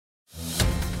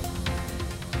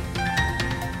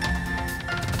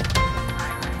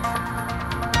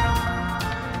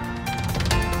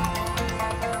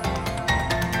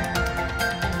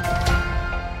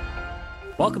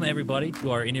Welcome, everybody, to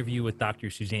our interview with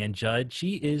Dr. Suzanne Judd.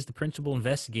 She is the principal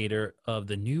investigator of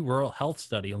the new rural health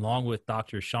study, along with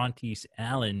Dr. Shantice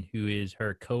Allen, who is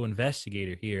her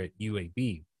co-investigator here at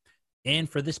UAB. And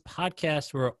for this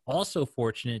podcast, we're also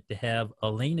fortunate to have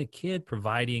Elena Kidd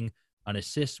providing an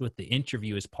assist with the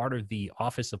interview as part of the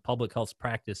Office of Public Health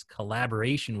Practice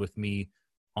collaboration with me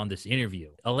on this interview.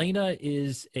 Elena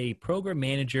is a program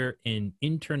manager and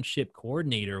internship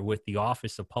coordinator with the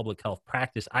Office of Public Health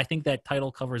Practice. I think that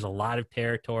title covers a lot of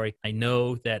territory. I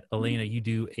know that, Elena, you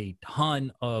do a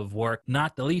ton of work,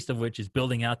 not the least of which is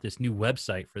building out this new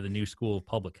website for the new School of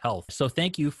Public Health. So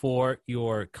thank you for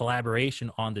your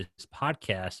collaboration on this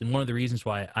podcast. And one of the reasons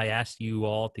why I asked you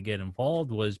all to get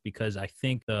involved was because I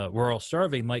think the Rural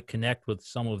Survey might connect with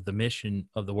some of the mission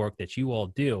of the work that you all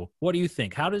do. What do you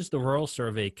think? How does the Rural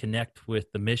Survey connect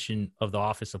with the mission of the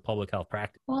Office of Public Health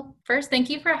Practice? Well, first, thank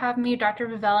you for having me, Dr.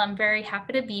 Vivella. I'm very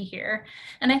happy to be here.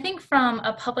 And I think from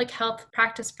a public health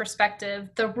practice perspective,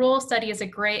 the rural study is a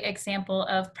great example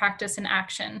of practice in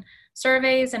action.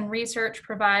 Surveys and research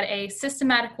provide a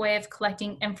systematic way of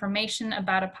collecting information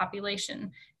about a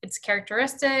population, its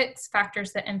characteristics,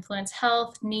 factors that influence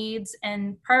health, needs,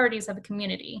 and priorities of a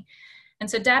community. And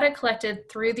so data collected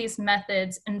through these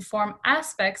methods inform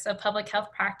aspects of public health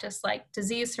practice like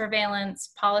disease surveillance,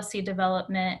 policy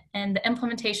development, and the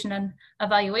implementation and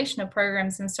evaluation of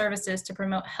programs and services to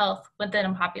promote health within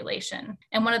a population.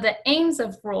 And one of the aims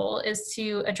of RURAL is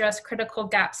to address critical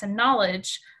gaps in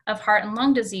knowledge of heart and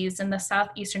lung disease in the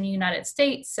southeastern United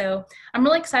States. So I'm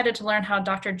really excited to learn how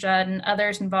Dr. Judd and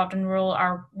others involved in RURAL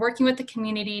are working with the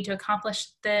community to accomplish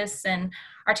this and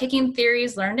are taking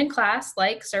theories learned in class,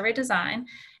 like survey design,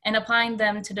 and applying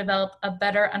them to develop a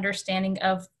better understanding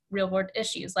of real-world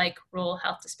issues like rural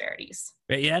health disparities.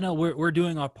 Yeah, no, we're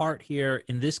doing our part here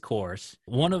in this course.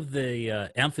 One of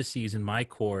the emphases in my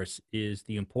course is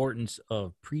the importance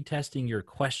of pre-testing your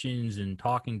questions and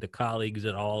talking to colleagues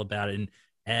at all about it. And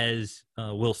as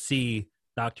we'll see,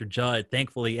 Dr. Judd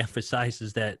thankfully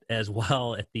emphasizes that as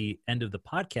well at the end of the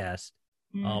podcast.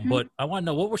 But I want to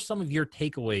know, what were some of your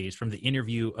takeaways from the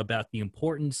interview about the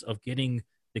importance of getting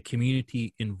the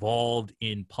community involved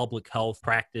in public health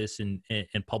practice and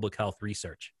public health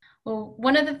research? Well,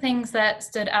 one of the things that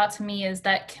stood out to me is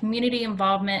that community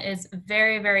involvement is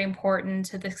very, very important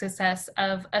to the success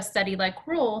of a study like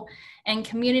RURAL, and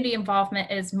community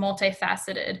involvement is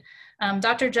multifaceted.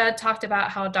 Dr. Judd talked about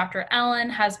how Dr. Allen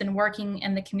has been working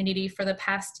in the community for the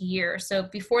past year. So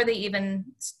before they even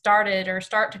start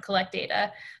to collect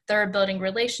data, they're building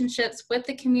relationships with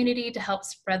the community to help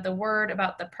spread the word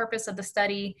about the purpose of the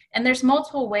study. And there's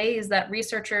multiple ways that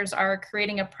researchers are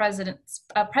creating a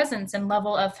presence and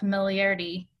level of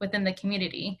familiarity within the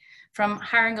community, from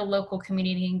hiring a local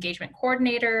community engagement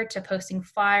coordinator to posting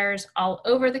flyers all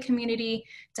over the community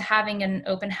to having an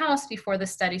open house before the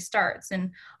study starts.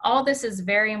 And all this is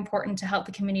very important to help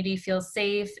the community feel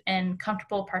safe and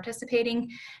comfortable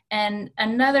participating. And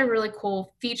another really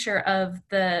cool feature of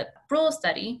the rural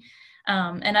study,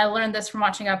 and I learned this from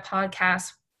watching a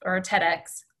podcast or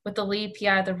TEDx with the lead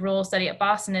PI of the rural study at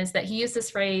Boston, is that he used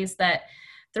this phrase that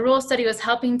the rural study was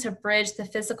helping to bridge the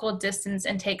physical distance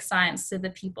and take science to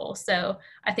the people. So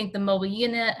I think the mobile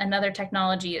unit and other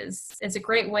technology is a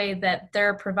great way that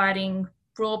they're providing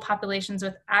rural populations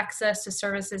with access to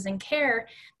services and care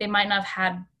they might not have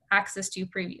had access to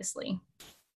previously.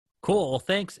 Cool.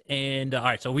 Thanks. And all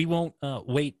right, so we won't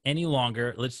wait any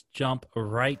longer. Let's jump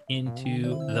right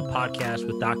into the podcast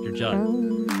with Dr. Judd.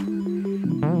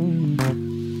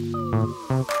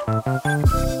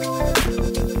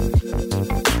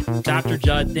 Dr.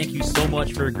 Judd, thank you so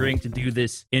much for agreeing to do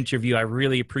this interview. I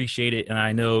really appreciate it. And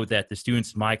I know that the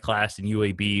students in my class in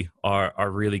UAB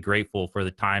are really grateful for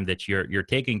the time that you're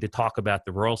taking to talk about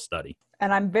the rural study.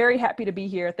 And I'm very happy to be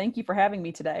here. Thank you for having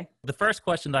me today. The first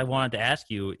question that I wanted to ask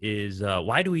you is,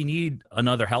 why do we need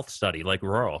another health study like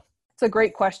rural? It's a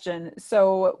great question.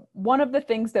 So one of the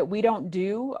things that we don't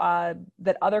do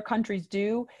that other countries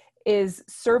do is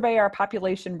survey our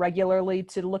population regularly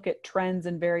to look at trends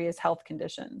in various health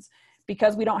conditions.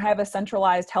 Because we don't have a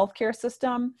centralized healthcare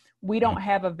system, we don't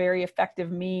have a very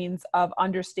effective means of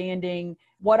understanding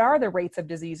what are the rates of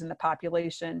disease in the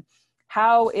population.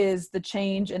 How is the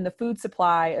change in the food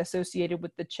supply associated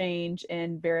with the change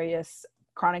in various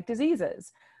chronic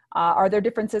diseases? Are there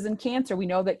differences in cancer? We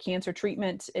know that cancer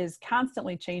treatment is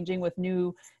constantly changing with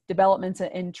new developments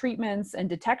in treatments and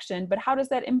detection, but how does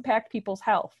that impact people's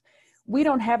health? We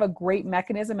don't have a great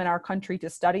mechanism in our country to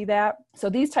study that. So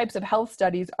these types of health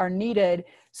studies are needed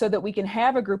so that we can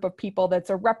have a group of people that's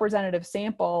a representative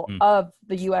sample of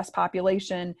the US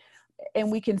population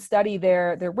and we can study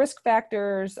their risk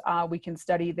factors. We can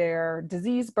study their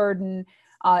disease burden.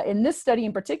 In this study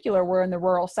in particular, we're in the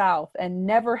rural South, and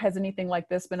never has anything like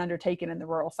this been undertaken in the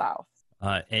rural South.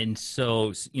 And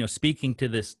so, speaking to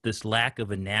this lack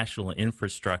of a national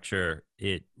infrastructure,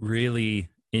 it really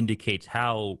indicates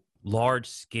how large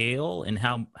scale and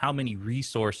how many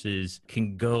resources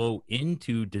can go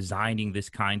into designing this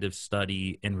kind of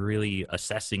study and really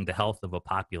assessing the health of a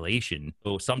population.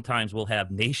 So sometimes we'll have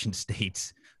nation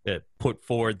states that put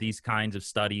forward these kinds of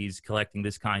studies, collecting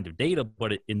this kind of data,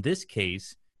 but in this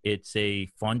case, it's a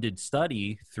funded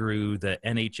study through the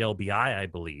NHLBI, I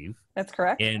believe. That's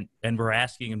correct. And we're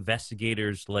asking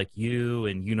investigators like you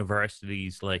and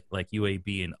universities like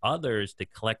UAB and others to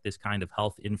collect this kind of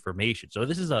health information. So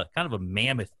this is a kind of a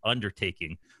mammoth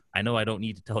undertaking. I know I don't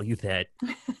need to tell you that.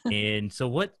 And so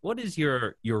what is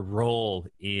your role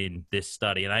in this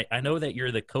study? And I know that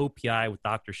you're the co-PI with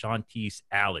Dr. Shantice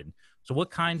Allen. So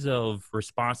what kinds of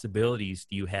responsibilities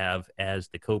do you have as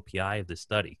the co-PI of the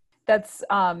study? That's,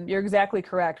 you're exactly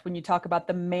correct. When you talk about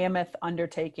the mammoth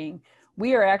undertaking,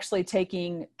 we are actually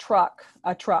taking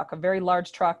a very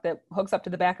large truck that hooks up to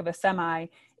the back of a semi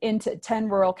into 10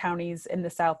 rural counties in the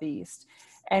Southeast.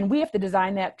 And we have to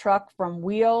design that truck from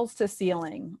wheels to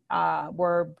ceiling.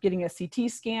 We're getting a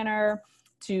CT scanner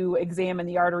to examine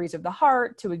the arteries of the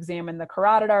heart, to examine the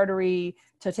carotid artery,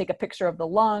 to take a picture of the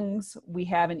lungs. We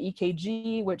have an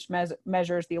EKG, which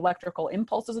measures the electrical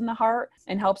impulses in the heart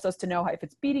and helps us to know if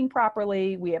it's beating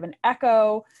properly. We have an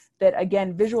echo that,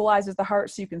 again, visualizes the heart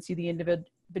so you can see the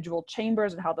individual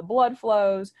chambers and how the blood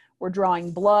flows. We're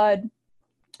drawing blood.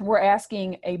 We're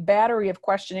asking a battery of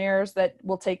questionnaires that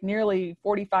will take nearly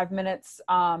 45 minutes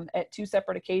at 2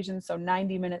 separate occasions, so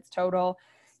 90 minutes total,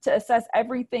 to assess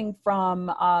everything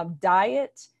from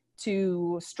diet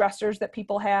to stressors that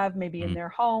people have, maybe in their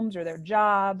homes or their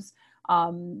jobs,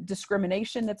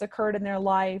 discrimination that's occurred in their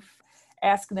life,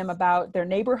 ask them about their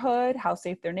neighborhood, how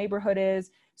safe their neighborhood is.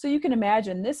 So you can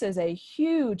imagine this is a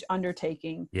huge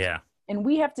undertaking. Yeah. And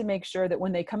we have to make sure that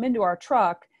when they come into our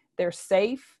truck, they're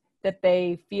safe, that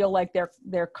they feel like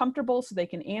they're comfortable so they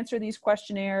can answer these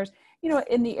questionnaires.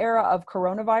 In the era of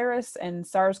coronavirus and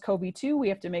SARS-CoV-2, we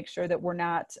have to make sure that we're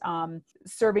not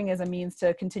serving as a means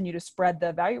to continue to spread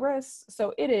the virus.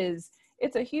 So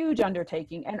it's a huge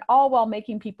undertaking, and all while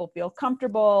making people feel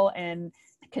comfortable and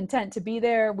content to be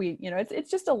there.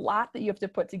 It's just a lot that you have to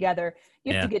put together.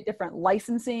 You have to get different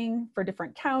licensing for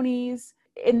different counties.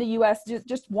 In the US,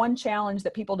 just one challenge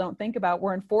that people don't think about,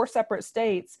 we're in 4 separate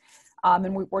states.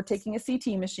 And we're taking a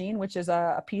CT machine, which is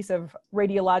a piece of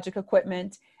radiologic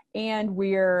equipment, and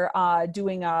we're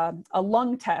doing a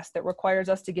lung test that requires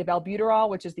us to give albuterol,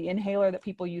 which is the inhaler that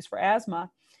people use for asthma,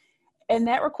 and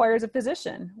that requires a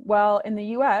physician. Well, in the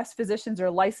US, physicians are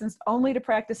licensed only to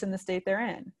practice in the state they're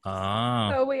in.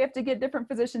 So we have to get different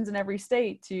physicians in every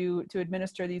state to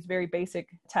administer these very basic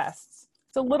tests.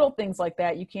 So little things like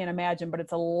that you can't imagine, but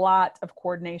it's a lot of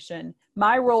coordination.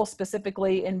 My role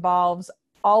specifically involves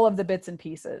all of the bits and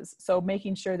pieces. So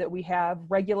making sure that we have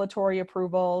regulatory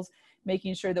approvals,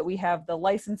 making sure that we have the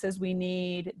licenses we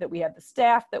need, that we have the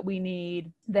staff that we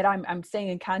need, that I'm staying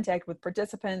in contact with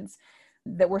participants,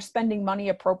 that we're spending money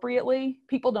appropriately.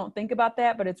 People don't think about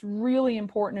that, but it's really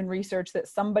important in research that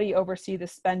somebody oversee the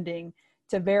spending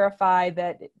to verify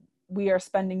that we are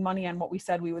spending money on what we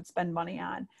said we would spend money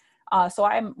on. So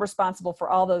I'm responsible for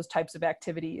all those types of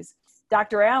activities.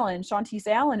 Dr. Allen, Shantice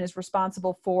Allen, is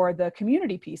responsible for the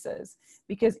community pieces,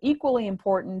 because equally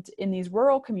important in these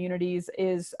rural communities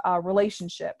is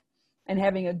relationship and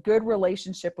having a good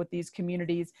relationship with these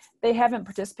communities. They haven't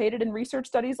participated in research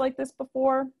studies like this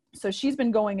before. So she's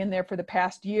been going in there for the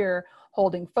past year,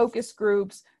 holding focus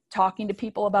groups, talking to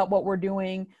people about what we're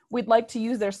doing. We'd like to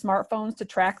use their smartphones to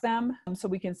track them so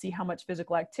we can see how much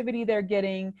physical activity they're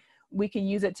getting. We can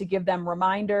use it to give them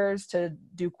reminders, to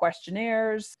do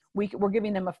questionnaires. We're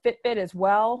giving them a Fitbit as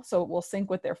well, so it will sync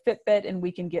with their Fitbit, and we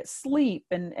can get sleep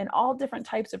and all different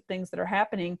types of things that are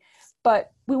happening.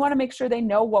 But we want to make sure they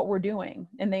know what we're doing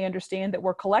and they understand that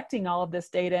we're collecting all of this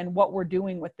data and what we're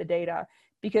doing with the data,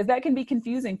 because that can be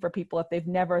confusing for people if they've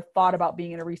never thought about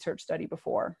being in a research study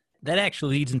before. That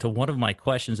actually leads into one of my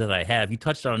questions that I have. You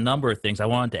touched on a number of things. I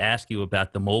wanted to ask you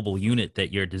about the mobile unit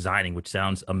that you're designing, which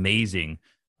sounds amazing.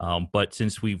 But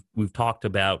since we've talked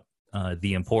about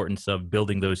the importance of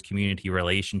building those community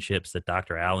relationships that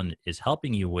Dr. Allen is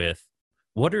helping you with,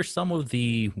 what are some of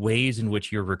the ways in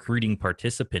which you're recruiting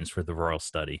participants for the rural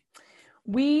study?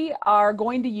 We are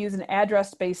going to use an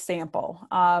address-based sample.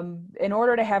 In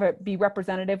order to have it be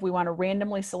representative, we want to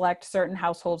randomly select certain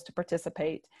households to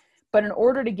participate. But in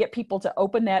order to get people to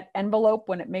open that envelope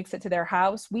when it makes it to their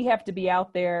house, we have to be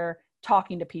out there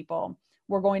talking to people.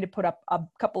 We're going to put up a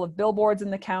couple of billboards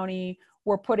in the county.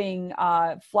 We're putting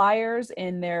flyers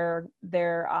in their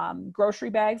grocery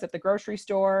bags at the grocery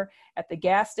store, at the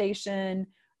gas station,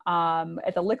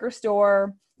 at the liquor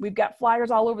store. We've got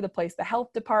flyers all over the place, the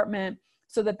health department,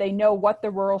 so that they know what the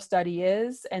rural study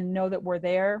is and know that we're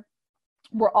there.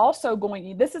 We're also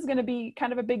this is going to be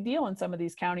kind of a big deal in some of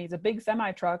these counties. A big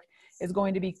semi truck is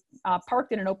going to be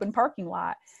parked in an open parking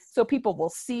lot. So people will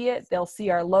see it, they'll see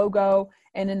our logo.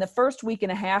 And in the first week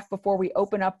and a half before we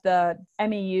open up the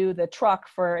MEU, the truck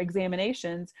for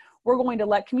examinations, we're going to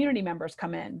let community members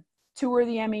come in, tour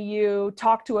the MEU,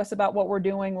 talk to us about what we're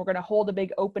doing. We're going to hold a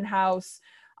big open house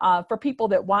for people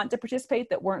that want to participate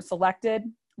that weren't selected.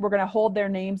 We're going to hold their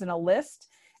names in a list.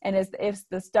 And if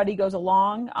the study goes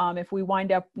along, if we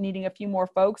wind up needing a few more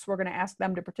folks, we're going to ask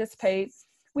them to participate.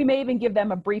 We may even give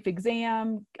them a brief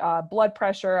exam, blood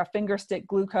pressure, a finger stick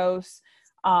glucose,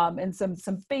 and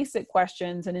some basic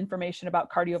questions and information about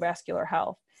cardiovascular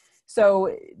health.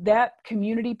 So that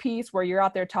community piece where you're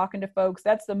out there talking to folks,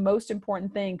 that's the most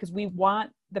important thing, because we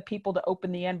want the people to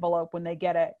open the envelope when they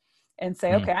get it and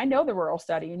say, okay, I know the rural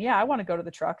study, and yeah, I want to go to the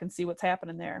truck and see what's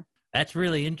happening there. That's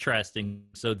really interesting.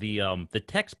 So the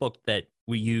textbook that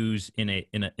we use in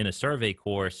a survey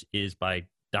course is by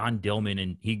Don Dillman,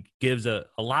 and he gives a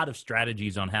lot of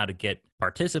strategies on how to get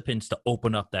participants to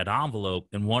open up that envelope.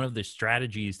 And one of the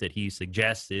strategies that he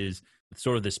suggests is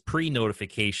sort of this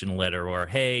pre-notification letter, or,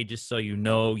 hey, just so you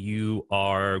know, you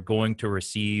are going to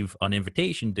receive an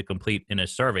invitation to complete in a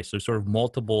survey. So sort of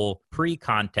multiple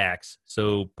pre-contacts,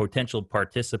 so potential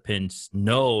participants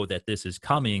know that this is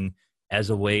coming, as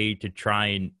a way to try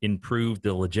and improve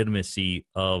the legitimacy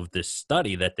of the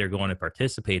study that they're going to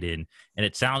participate in. And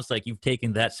it sounds like you've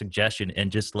taken that suggestion and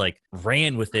just like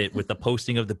ran with it with the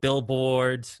posting of the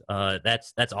billboards.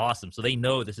 That's awesome. So they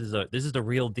know this is a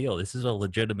real deal. This is a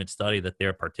legitimate study that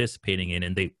they're participating in.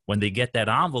 And when they get that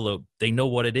envelope, they know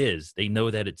what it is. They know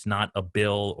that it's not a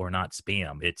bill or not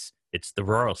spam. It's the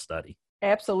rural study.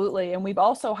 Absolutely. And we've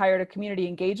also hired a community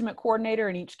engagement coordinator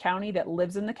in each county that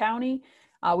lives in the county.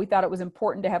 We thought it was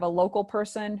important to have a local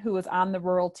person who is on the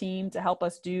rural team to help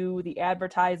us do the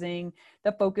advertising,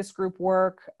 the focus group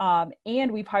work,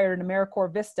 and we've hired an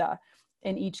AmeriCorps Vista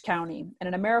in each county.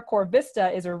 And an AmeriCorps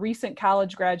Vista is a recent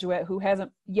college graduate who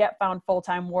hasn't yet found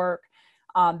full-time work.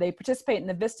 They participate in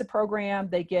the Vista program.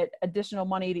 They get additional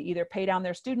money to either pay down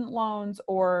their student loans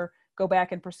or go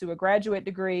back and pursue a graduate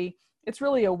degree. It's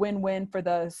really a win-win for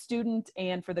the student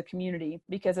and for the community,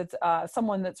 because it's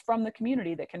someone that's from the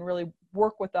community that can really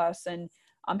work with us and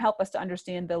help us to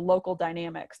understand the local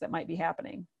dynamics that might be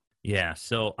happening. Yeah,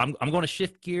 so I'm going to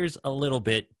shift gears a little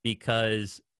bit,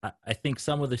 because I think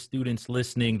some of the students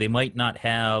listening, they might not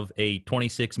have a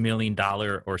 $26 million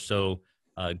or so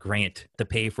grant to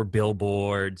pay for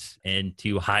billboards and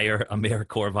to hire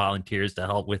AmeriCorps volunteers to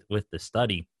help with the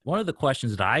study. One of the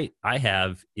questions that I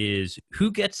have is,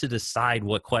 who gets to decide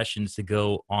what questions to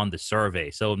go on the survey?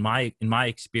 So in my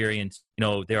experience,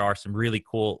 there are some really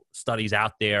cool studies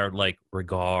out there like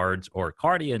Regards or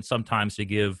Cardia, and sometimes they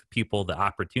give people the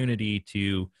opportunity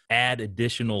to add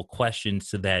additional questions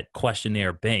to that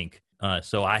questionnaire bank.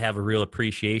 So I have a real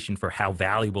appreciation for how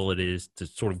valuable it is to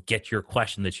sort of get your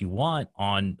question that you want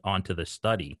onto the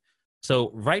study.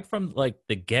 So right from like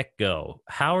the get-go,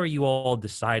 how are you all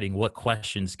deciding what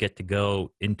questions get to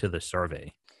go into the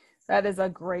survey? That is a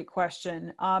great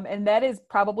question. And that is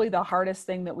probably the hardest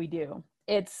thing that we do.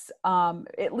 It's,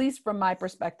 at least from my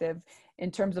perspective,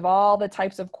 in terms of all the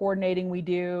types of coordinating we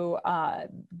do,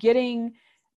 getting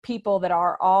people that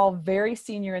are all very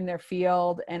senior in their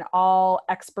field and all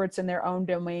experts in their own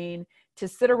domain to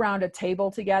sit around a table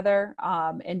together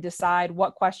and decide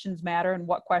what questions matter and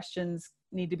what questions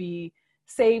need to be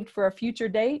saved for a future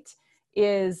date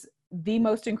is the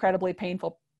most incredibly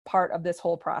painful part of this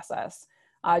whole process.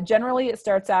 Generally, it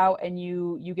starts out and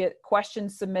you get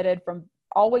questions submitted from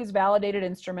always validated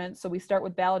instruments. So we start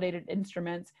with validated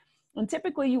instruments, and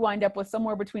typically you wind up with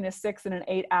somewhere between a 6 and an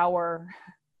 8 hour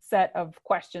set of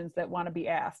questions that want to be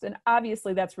asked. And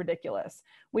obviously that's ridiculous.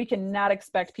 We cannot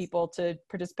expect people to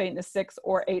participate in a 6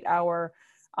 or 8 hour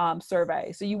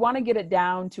survey. So you want to get it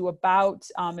down to about,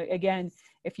 again,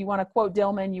 if you want to quote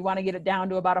Dillman, you want to get it down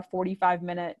to about a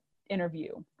 45-minute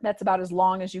interview. That's about as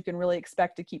long as you can really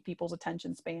expect to keep people's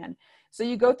attention span. So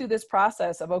you go through this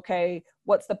process of, okay,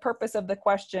 what's the purpose of the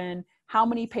question? How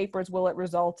many papers will it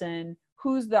result in?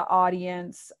 Who's the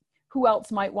audience? Who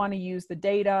else might want to use the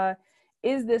data?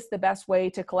 Is this the best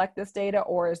way to collect this data,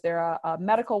 or is there a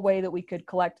medical way that we could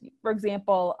collect? For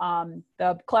example,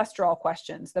 the cholesterol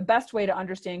questions. The best way to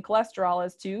understand cholesterol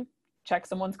is to check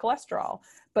someone's cholesterol.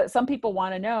 But some people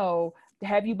want to know,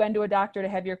 have you been to a doctor to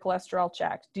have your cholesterol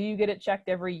checked? Do you get it checked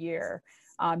every year?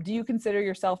 Do you consider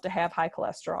yourself to have high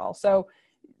cholesterol? So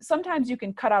sometimes you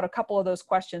can cut out a couple of those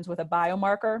questions with a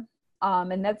biomarker,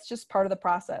 and that's just part of the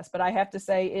process. But I have to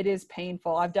say it is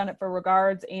painful. I've done it for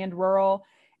regards and rural,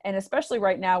 and especially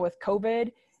right now with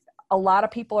COVID, a lot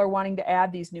of people are wanting to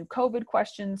add these new COVID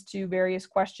questions to various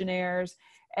questionnaires,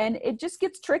 and it just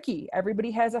gets tricky.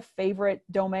 Everybody has a favorite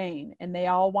domain, and they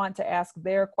all want to ask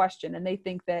their question, and they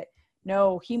think that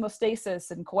no, hemostasis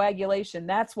and coagulation,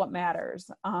 that's what matters.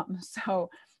 And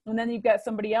then you've got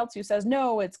somebody else who says,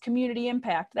 no, it's community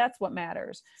impact, that's what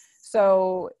matters.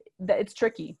 So it's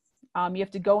tricky. You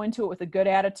have to go into it with a good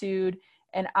attitude.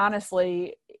 And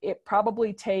honestly, it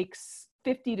probably takes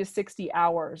 50 to 60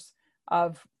 hours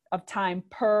of time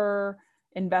per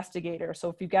investigator. So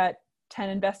if you've got 10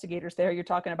 investigators there, you're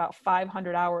talking about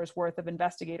 500 hours worth of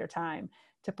investigator time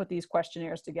to put these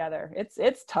questionnaires together.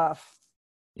 It's tough.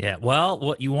 Yeah, well,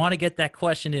 what you want to get that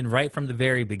question in right from the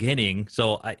very beginning.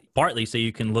 So partly so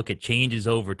you can look at changes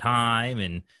over time,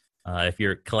 and if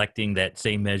you're collecting that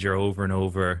same measure over and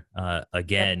over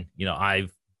again,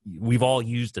 we've all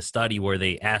used a study where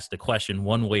they asked a question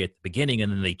one way at the beginning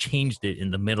and then they changed it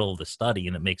in the middle of the study,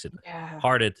 and it makes it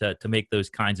harder to make those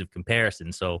kinds of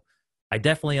comparisons. So I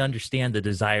definitely understand the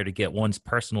desire to get one's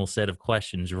personal set of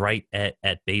questions right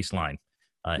at baseline,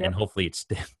 and hopefully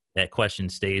that question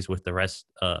stays with the rest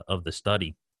of the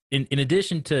study. In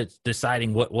addition to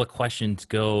deciding what questions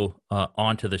go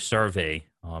onto the survey,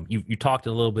 you talked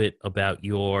a little bit about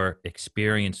your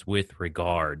experience with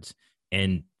regards,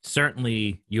 and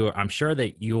certainly I'm sure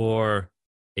that your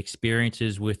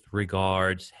experiences with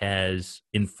regards has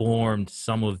informed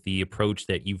some of the approach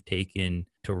that you've taken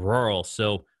to rural.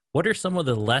 So what are some of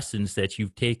the lessons that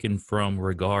you've taken from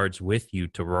regards with you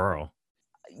to rural?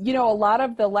 A lot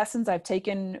of the lessons I've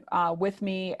taken with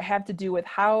me have to do with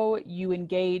how you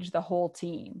engage the whole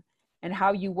team and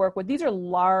how you work with, these are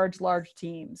large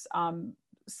teams.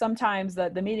 Sometimes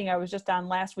the meeting I was just on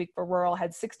last week for rural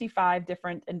had 65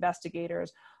 different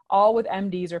investigators, all with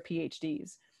MDs or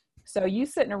PhDs. So you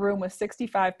sit in a room with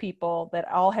 65 people that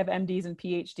all have MDs and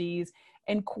PhDs,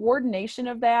 and coordination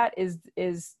of that is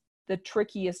the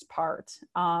trickiest part.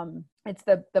 It's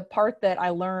the part that I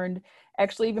learned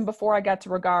actually even before I got to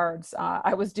regards.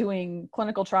 I was doing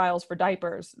clinical trials for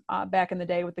diapers back in the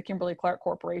day with the Kimberly-Clark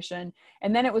Corporation.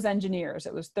 And then it was engineers.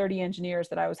 It was 30 engineers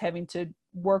that I was having to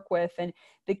work with. And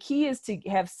the key is to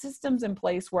have systems in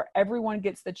place where everyone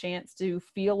gets the chance to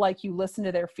feel like you listen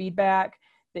to their feedback,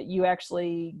 that you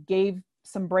actually gave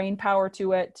some brain power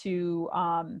to it, to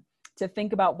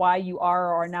think about why you are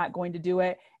or are not going to do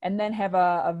it, and then have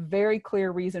a very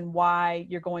clear reason why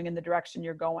you're going in the direction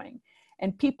you're going.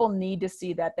 And people need to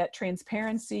see that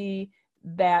transparency,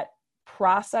 that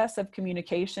process of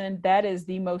communication, that is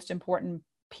the most important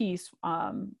piece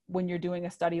when you're doing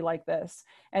a study like this.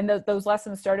 And those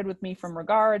lessons started with me from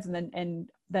regards, and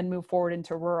then move forward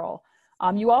into rural.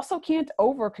 You also can't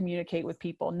over communicate with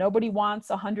people. Nobody wants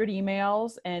 100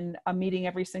 emails and a meeting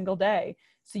every single day.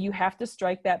 So you have to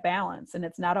strike that balance, and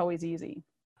it's not always easy.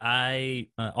 I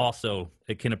also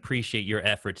can appreciate your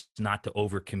efforts not to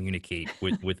over communicate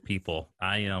with people.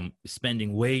 I am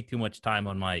spending way too much time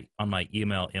on my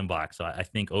email inbox. So I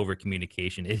think over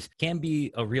communication can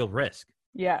be a real risk.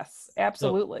 Yes,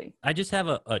 absolutely. So I just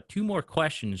have two more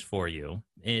questions for you.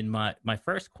 And my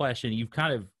first question, you've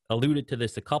kind of alluded to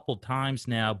this a couple times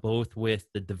now, both with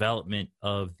the development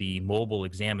of the mobile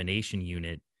examination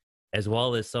unit, as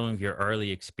well as some of your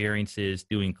early experiences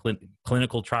doing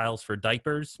clinical trials for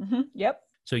diapers. Mm-hmm. Yep.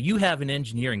 So you have an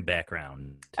engineering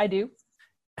background. I do.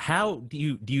 How do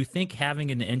you think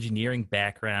having an engineering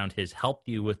background has helped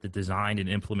you with the design and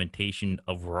implementation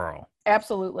of rural?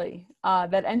 Absolutely.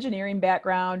 That engineering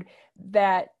background,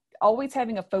 that always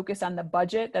having a focus on the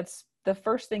budget, that's the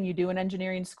first thing you do in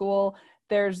engineering school.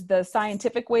 There's the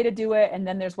scientific way to do it, and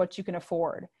then there's what you can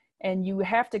afford. And you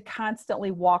have to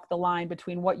constantly walk the line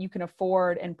between what you can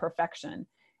afford and perfection.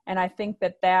 And I think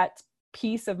that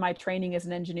piece of my training as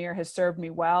an engineer has served me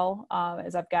well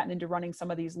as I've gotten into running some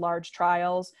of these large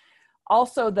trials.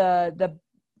 Also, the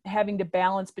having to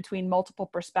balance between multiple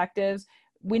perspectives.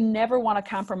 We never want to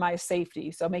compromise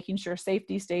safety. So making sure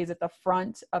safety stays at the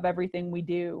front of everything we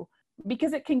do,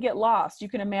 because it can get lost. You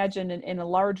can imagine in a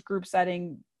large group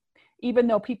setting, even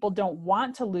though people don't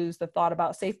want to lose the thought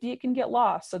about safety, it can get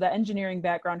lost. So the engineering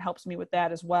background helps me with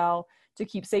that as well, to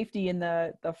keep safety in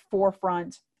the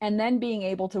forefront, and then being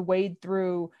able to wade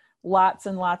through lots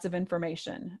and lots of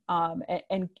information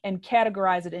and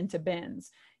categorize it into bins.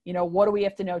 What do we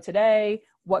have to know today?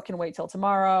 What can wait till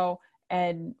tomorrow?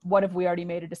 And what have we already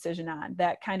made a decision on?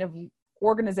 That kind of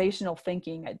organizational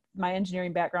thinking. My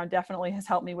engineering background definitely has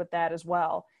helped me with that as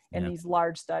well in these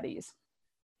large studies.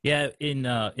 Yeah, in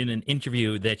an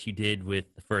interview that you did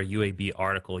for a UAB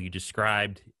article, you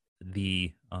described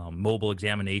the mobile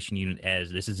examination unit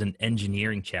as this is an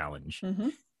engineering challenge. Mm-hmm.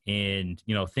 And,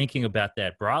 thinking about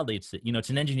that broadly, it's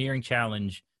an engineering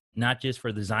challenge, not just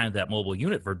for the design of that mobile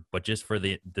unit, but just for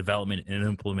the development and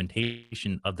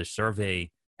implementation of the survey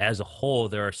as a whole.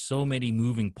 There are so many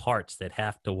moving parts that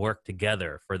have to work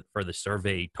together for the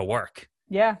survey to work.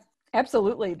 Yeah,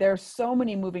 absolutely. There's so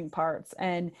many moving parts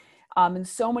and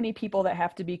so many people that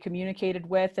have to be communicated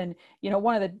with. And,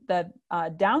 one of the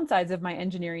downsides of my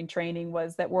engineering training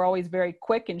was that we're always very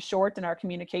quick and short in our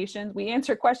communications. We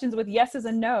answer questions with yeses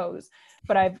and nos,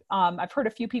 but I've hurt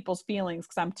a few people's feelings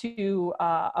because I'm too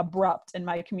abrupt in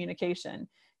my communication.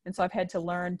 And so I've had to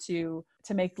learn to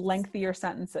make lengthier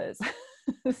sentences.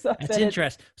 That's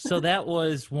interesting. So that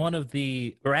was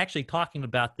we're actually talking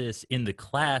about this in the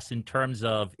class in terms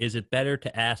of, is it better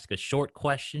to ask a short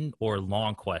question or a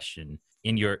long question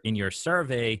in your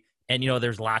survey? And,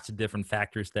 there's lots of different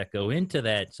factors that go into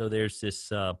that. So there's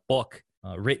this book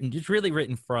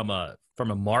written from a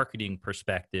marketing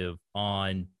perspective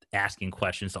on asking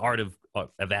questions, the art of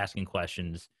asking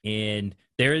questions. And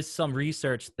there is some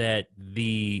research that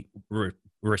the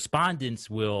respondents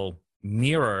will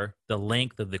mirror the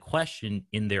length of the question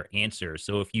in their answer.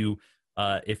 So if you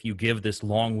give this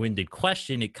long-winded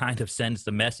question, it kind of sends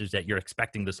the message that you're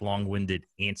expecting this long-winded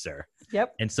answer.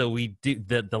 Yep. And so we do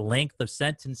the length of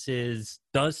sentences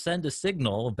does send a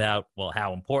signal about, well,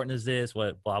 how important is this?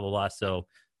 What blah blah blah. So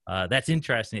that's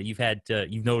interesting that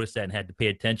you've noticed that and had to pay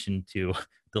attention to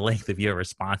the length of your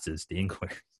responses to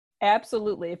inquiries.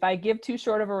 Absolutely. If I give too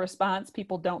short of a response,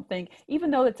 people don't think,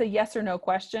 even though it's a yes or no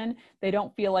question, they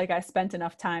don't feel like I spent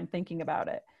enough time thinking about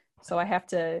it. So I have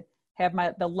to have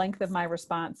the length of my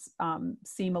response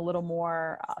seem a little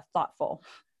more thoughtful.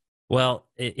 Well,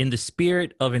 in the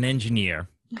spirit of an engineer,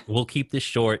 we'll keep this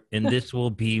short, and this will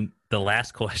be the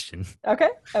last question. Okay.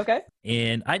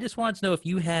 And I just wanted to know if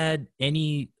you had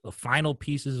any final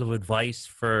pieces of advice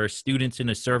for students in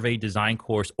a survey design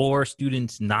course or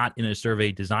students not in a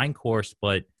survey design course,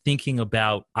 but thinking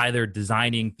about either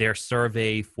designing their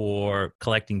survey for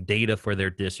collecting data for their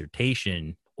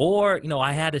dissertation. Or,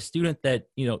 I had a student that,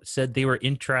 said they were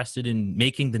interested in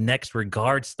making the next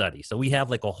regard study. So we have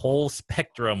like a whole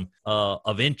spectrum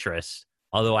of interests.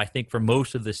 Although I think for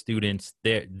most of the students,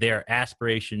 their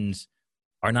aspirations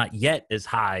are not yet as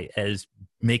high as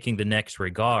making the next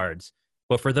regards.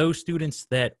 But for those students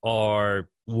that are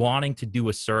wanting to do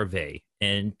a survey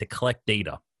and to collect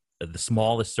data, the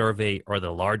smallest survey or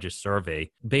the largest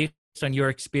survey, based on your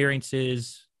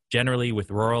experiences generally with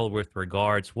rural with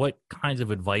regards, what kinds of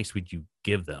advice would you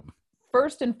give them?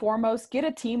 First and foremost, get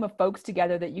a team of folks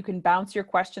together that you can bounce your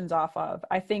questions off of.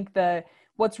 I think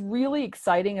what's really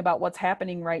exciting about what's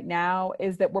happening right now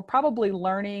is that we're probably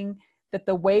learning that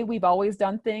the way we've always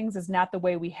done things is not the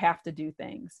way we have to do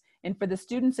things. And for the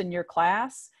students in your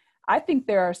class, I think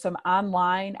there are some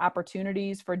online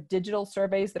opportunities for digital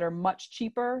surveys that are much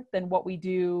cheaper than what we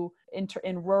do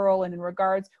in rural and in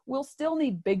regards. We'll still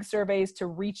need big surveys to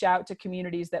reach out to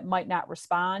communities that might not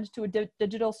respond to a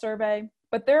digital survey,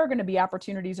 but there are going to be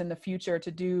opportunities in the future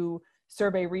to do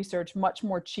survey research much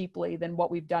more cheaply than what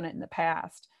we've done it in the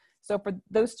past. So for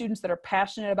those students that are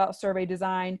passionate about survey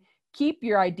design, keep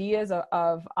your ideas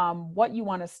of what you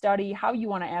want to study, how you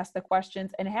want to ask the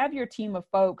questions, and have your team of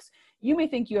folks. You may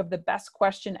think you have the best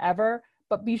question ever,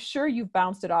 but be sure you've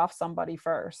bounced it off somebody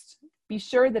first. Be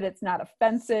sure that it's not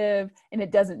offensive and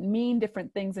it doesn't mean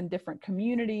different things in different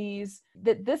communities.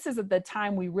 That this is at the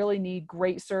time we really need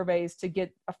great surveys to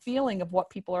get a feeling of what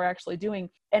people are actually doing.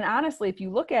 And honestly, if you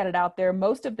look at it out there,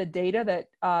 most of the data that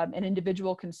an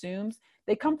individual consumes,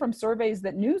 they come from surveys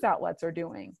that news outlets are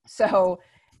doing. So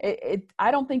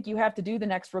I don't think you have to do the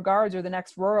next regards or the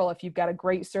next rural if you've got a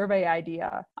great survey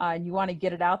idea and you want to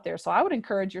get it out there. So I would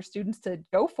encourage your students to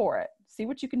go for it. See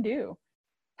what you can do.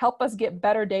 Help us get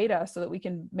better data so that we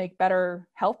can make better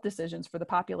health decisions for the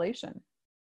population.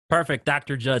 Perfect.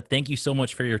 Dr. Judd, thank you so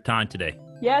much for your time today.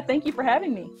 Yeah, thank you for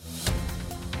having me.